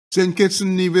St. Kitts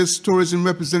and Nevis tourism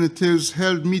representatives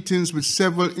held meetings with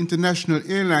several international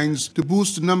airlines to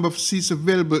boost the number of seats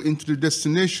available into the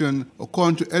destination,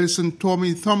 according to Ellison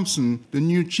Tommy Thompson, the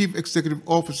new Chief Executive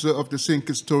Officer of the St.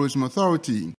 Kitts Tourism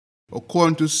Authority.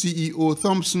 According to CEO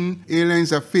Thompson,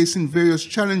 airlines are facing various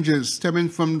challenges stemming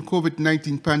from the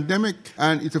COVID-19 pandemic,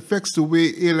 and it affects the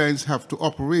way airlines have to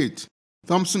operate.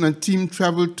 Thompson and team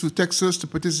traveled to Texas to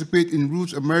participate in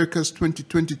Route Americas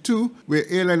 2022, where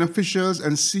airline officials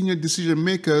and senior decision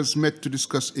makers met to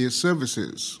discuss air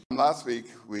services. Last week,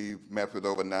 we met with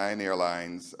over 9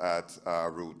 airlines at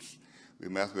Route. We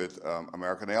met with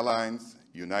American Airlines,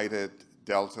 United,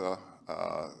 Delta,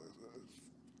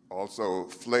 also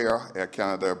Flair, Air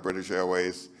Canada, British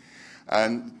Airways,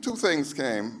 and 2 things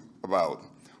came about.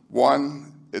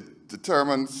 One, it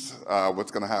determines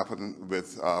what's going to happen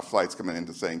with flights coming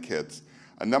into St. Kitts.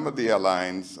 A number of the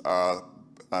airlines,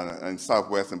 and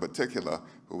Southwest in particular,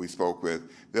 who we spoke with,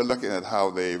 they're looking at how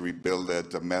they rebuild their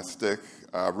domestic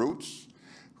routes.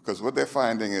 Because what they're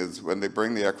finding is when they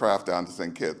bring the aircraft down to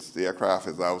St. Kitts, the aircraft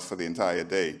is out for the entire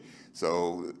day.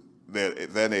 So they're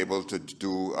then able to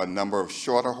do a number of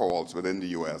shorter hauls within the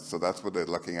U.S. So that's what they're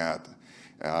looking at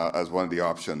as one of the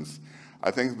options. I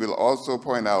think we'll also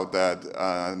point out that,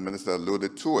 the Minister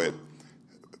alluded to it,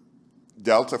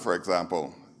 Delta, for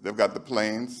example, they've got the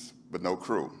planes but no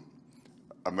crew.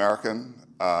 American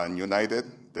and United,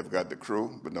 they've got the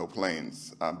crew but no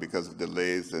planes because of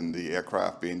delays in the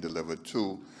aircraft being delivered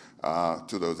to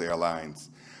those airlines.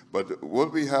 But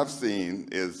what we have seen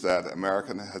is that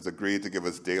American has agreed to give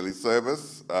us daily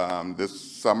service this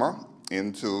summer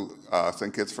into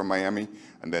St. Kitts from Miami,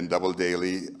 and then double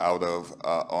daily out of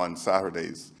on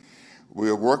Saturdays. We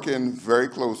are working very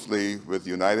closely with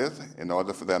United in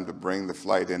order for them to bring the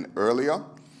flight in earlier,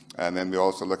 and then we're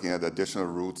also looking at additional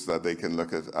routes that they can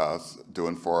look at us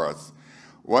doing for us.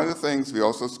 One of the things we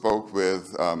also spoke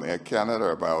with Air Canada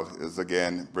about is,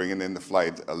 again, bringing in the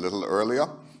flight a little earlier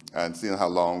and seeing how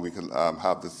long we can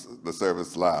have the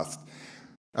service last.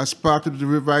 As part of the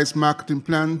revised marketing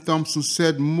plan, Thompson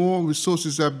said more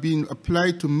resources are being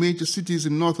applied to major cities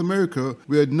in North America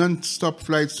where non-stop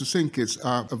flights to St. Kitts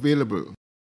are available.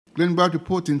 Glenn Brown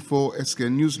reporting for SK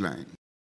Newsline.